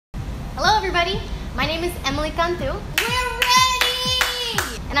Hello everybody, my name is Emily Cantu. We're ready!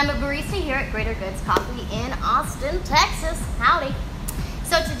 And I'm a barista here at Greater Goods Coffee in Austin, Texas. Howdy.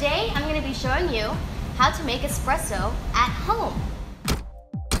 So today I'm going to be showing you how to make espresso at home.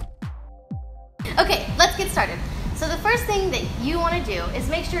 Okay, let's get started. So the first thing that you want to do is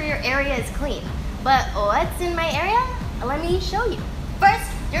make sure your area is clean. But what's in my area? Let me show you. First,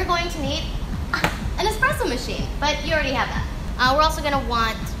 you're going to need an espresso machine, but you already have that. We're also going to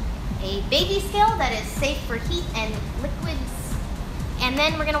want a baby scale that is safe for heat and liquids. And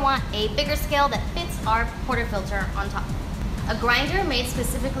then we're going to want a bigger scale that fits our portafilter on top. A grinder made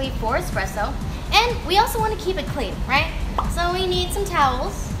specifically for espresso. And we also want to keep it clean, right? So we need some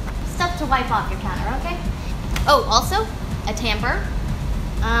towels, stuff to wipe off your counter, okay? Oh, also a tamper,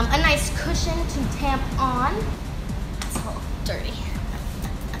 a nice cushion to tamp on. It's a little dirty.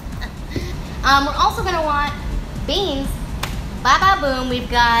 We're also going to want beans. Boom, we've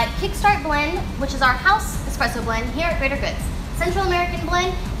got Kickstart blend, which is our house espresso blend here at Greater Goods. Central American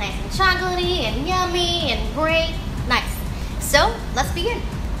blend, nice and chocolatey and yummy and great, nice. So let's begin.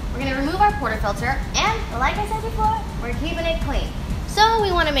 We're gonna remove our portafilter, and like I said before, we're keeping it clean. So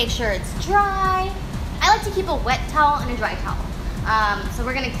we wanna make sure it's dry. I like to keep a wet towel and a dry towel. So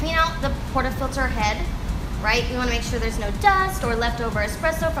we're gonna clean out the portafilter head. Right? We want to make sure there's no dust or leftover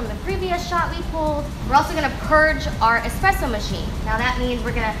espresso from the previous shot we pulled. We're also going to purge our espresso machine. Now that means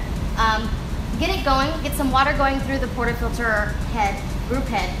we're going to get it going, get some water going through the portafilter head, group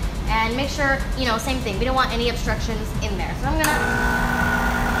head, and make sure, same thing. We don't want any obstructions in there. So I'm going to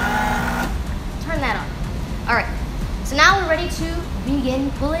turn that on. All right. So now we're ready to begin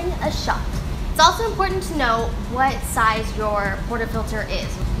pulling a shot. It's also important to know what size your portafilter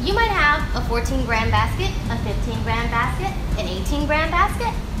is. You might have a 14-gram basket, a 15-gram basket, an 18-gram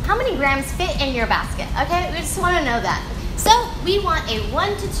basket. How many grams fit in your basket? Okay, we just want to know that. So we want a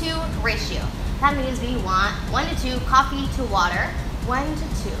 1-to-2 ratio. That means we want 1-to-2 coffee to water,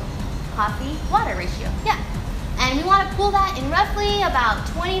 1-to-2 coffee water ratio. Yeah. And we want to pull that in roughly about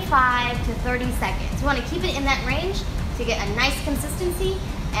 25 to 30 seconds. We want to keep it in that range to get a nice consistency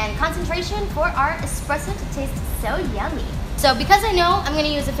and concentration for our espresso to taste so yummy. So because I know I'm going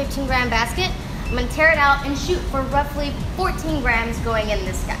to use a 15-gram basket, I'm going to tear it out and shoot for roughly 14 grams going in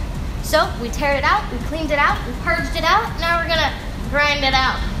this guy. So we teared it out, we cleaned it out, we purged it out, now we're going to grind it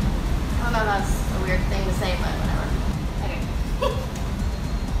out. I don't know, that's a weird thing to say, but whatever.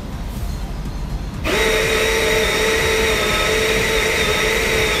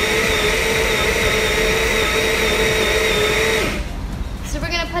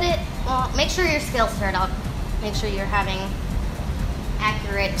 Make sure your scale's turned up. Make sure you're having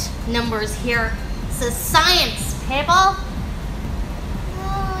accurate numbers here. This is science, people.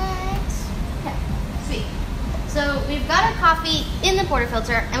 Alright. Okay, sweet. So we've got our coffee in the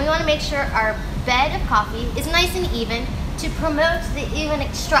portafilter, and we want to make sure our bed of coffee is nice and even to promote the even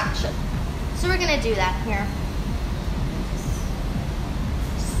extraction. So we're going to do that here.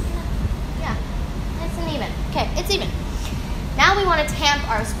 Yeah, nice and even. Okay, it's even. Now we want to tamp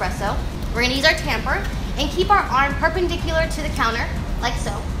our espresso. We're going to use our tamper and keep our arm perpendicular to the counter, like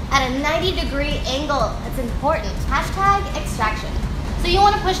so, at a 90-degree angle. That's important. Hashtag extraction. So you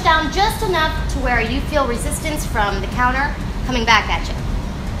want to push down just enough to where you feel resistance from the counter coming back at you.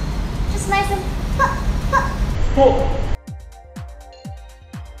 Just nice and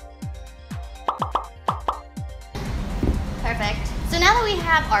Perfect. So now that we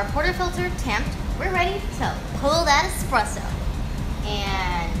have our portafilter tamped, we're ready to pull that espresso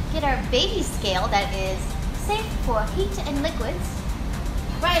and get our baby scale that is safe for heat and liquids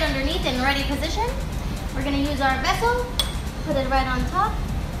right underneath in ready position. We're going to use our vessel, put it right on top,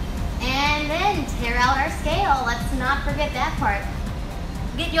 and then tear out our scale. Let's not forget that part.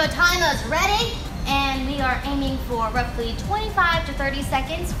 Get your timers ready, and we are aiming for roughly 25 to 30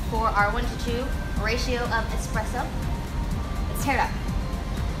 seconds for our 1-to-2 ratio of espresso. Let's tear it up.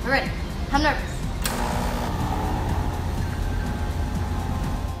 We're ready. I'm nervous.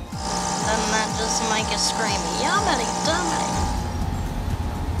 Doesn't that just make you scream, yummity dummity?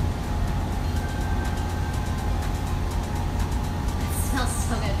 It smells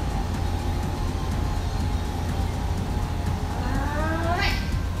so good. Alright.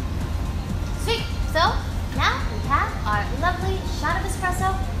 Sweet. So, now we have our lovely shot of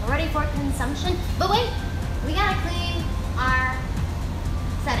espresso ready for consumption. But wait, we gotta clean our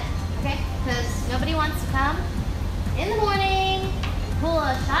setting, okay? Because nobody wants to come in the morning, pull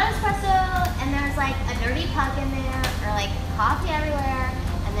a shot of espresso, and there's like a dirty puck in there, or like coffee everywhere,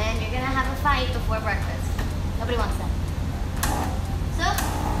 and then you're gonna have a fight before breakfast. Nobody wants that. So,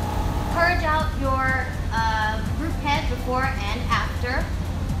 purge out your group head before and after.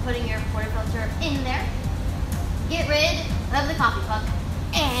 putting your portafilter in there. Get rid of the coffee puck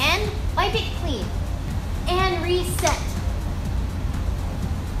and wipe it clean and reset.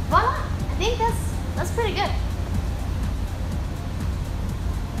 Voila! I think that's pretty good.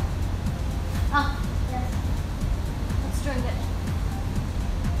 Oh, yes. Let's drink it.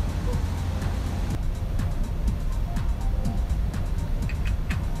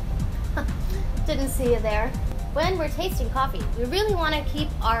 Didn't see you there. When we're tasting coffee, we really want to keep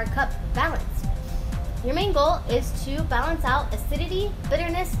our cup balanced. Your main goal is to balance out acidity,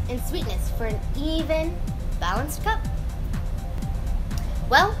 bitterness, and sweetness for an even, balanced cup.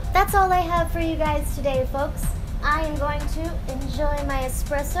 Well, that's all I have for you guys today, folks. I am going to enjoy my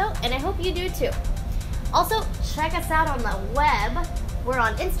espresso, and I hope you do too. Also, check us out on the web. We're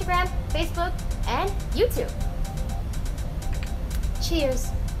on Instagram, Facebook, and YouTube. Cheers.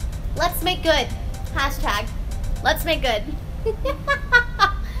 Let's make good. Hashtag, let's make good.